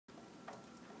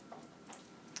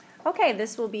Okay,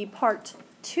 this will be part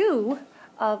 2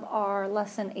 of our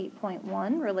lesson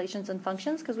 8.1, Relations and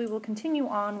Functions, because we will continue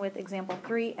on with example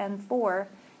 3 and 4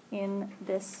 in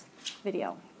this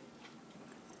video.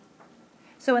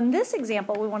 So in this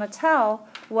example, we want to tell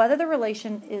whether the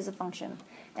relation is a function.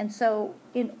 And so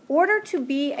in order to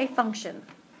be a function,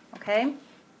 okay,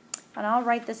 and I'll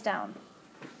write this down.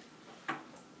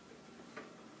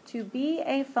 To be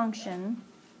a function,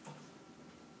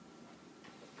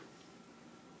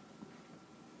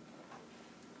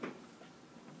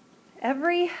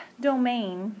 every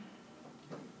domain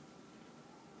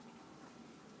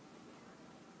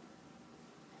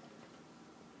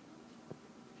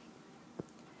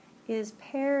is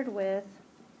paired with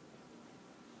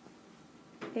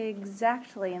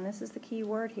exactly, and this is the key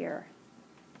word here,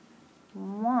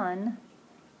 one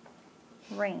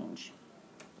range.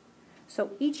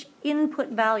 So each input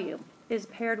value is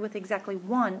paired with exactly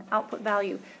one output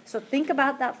value. So think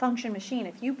about that function machine.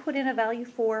 If you put in a value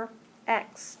for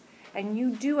x and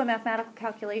you do a mathematical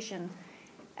calculation,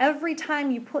 every time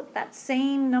you put that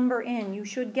same number in, you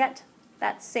should get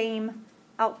that same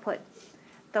output.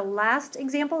 The last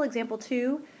example, example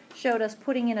 2, showed us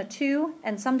putting in a 2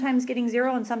 and sometimes getting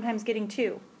 0 and sometimes getting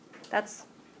 2. That's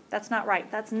not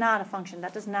right. That's not a function.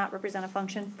 That does not represent a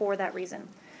function for that reason.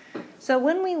 So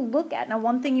when we look at, now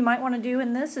one thing you might want to do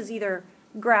in this is either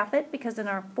graph it, because in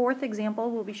our 4th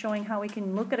example we'll be showing how we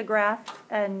can look at a graph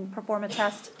and perform a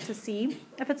test to see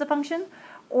if it's a function,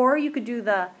 or you could do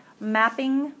the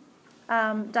mapping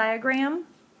diagram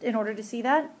in order to see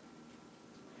that.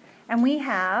 And we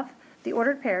have the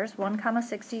ordered pairs 1,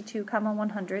 60, 2,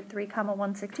 100, 3,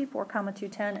 160, 4,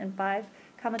 210, and 5,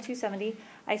 270.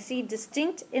 I see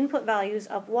distinct input values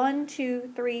of 1,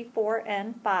 2, 3, 4,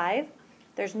 and 5.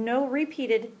 There's no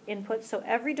repeated inputs, so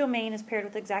every domain is paired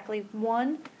with exactly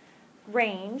one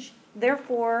range.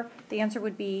 Therefore, the answer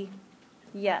would be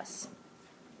yes.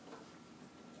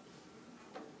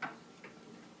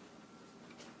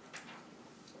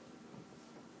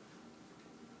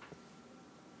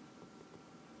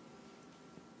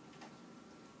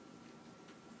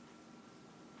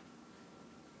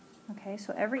 Okay,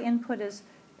 so every input is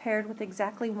paired with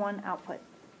exactly one output.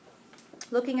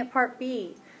 Looking at part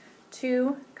B,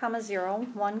 2, 0,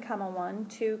 1, 1,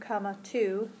 2,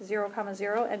 2, 0,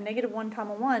 0, and negative 1,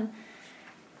 1.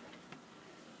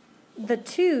 The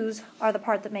 2's are the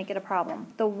part that make it a problem.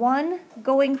 The 1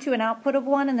 going to an output of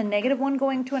 1 and the negative 1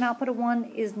 going to an output of 1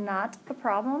 is not a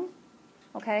problem.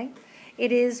 Okay?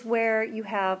 It is where you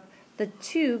have the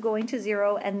 2 going to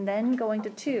 0 and then going to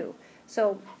 2.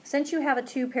 So since you have a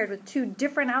 2 paired with 2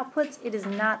 different outputs, it is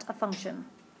not a function.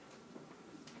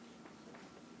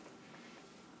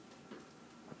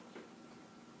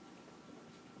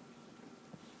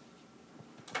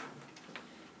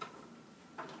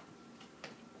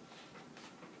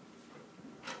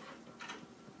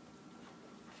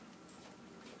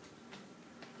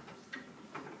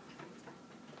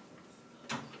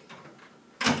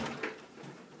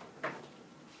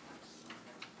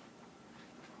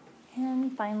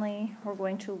 And finally, we're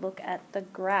going to look at the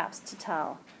graphs to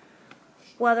tell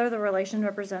whether the relation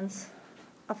represents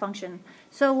a function.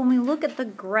 So when we look at the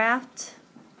graph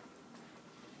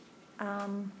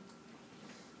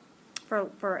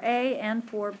for A and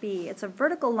for B, it's a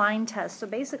vertical line test. So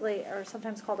basically, or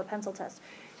sometimes called a pencil test,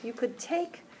 you could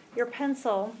take your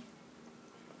pencil,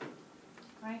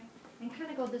 right, and kind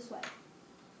of go this way.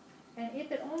 And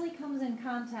if it only comes in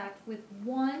contact with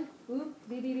one, beep,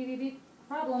 beep, beep, beep, beep,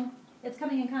 problem, it's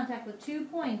coming in contact with 2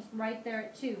 points right there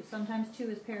at 2. Sometimes 2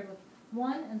 is paired with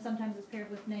 1 and sometimes it's paired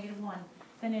with negative 1.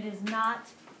 Then it is not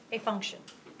a function.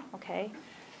 Okay?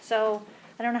 So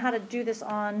I don't know how to do this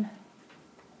on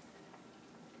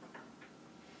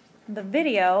the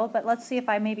video, but let's see if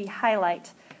I maybe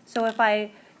highlight. So if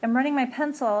I am running my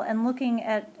pencil and looking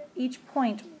at each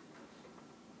point,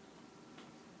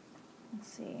 let's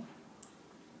see.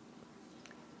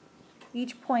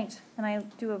 Each point, and I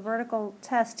do a vertical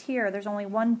test here, there's only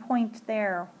 1 point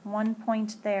there, 1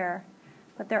 point there,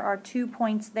 but there are 2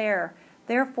 points there.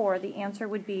 Therefore, the answer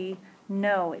would be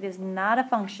no, it is not a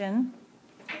function,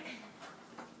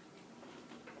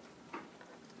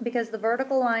 because the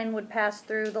vertical line would pass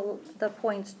through the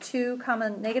points 2,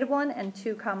 negative 1 and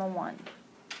 2, 1.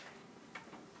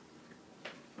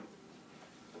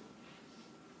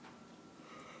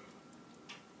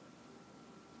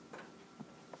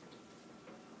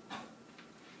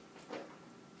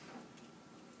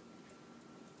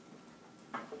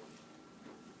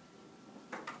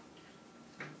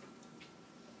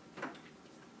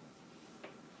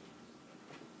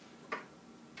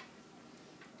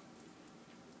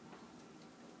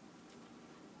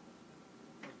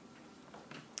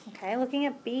 Okay, looking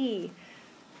at B,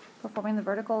 performing the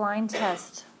vertical line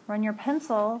test. Run your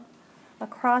pencil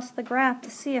across the graph to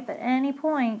see if at any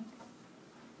point,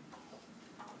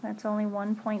 that's only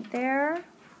 1 point there,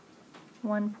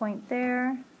 1 point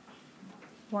there,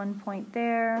 1 point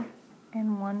there,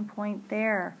 and 1 point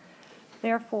there.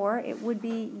 Therefore, it would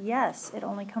be yes, it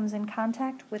only comes in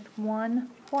contact with 1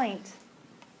 point.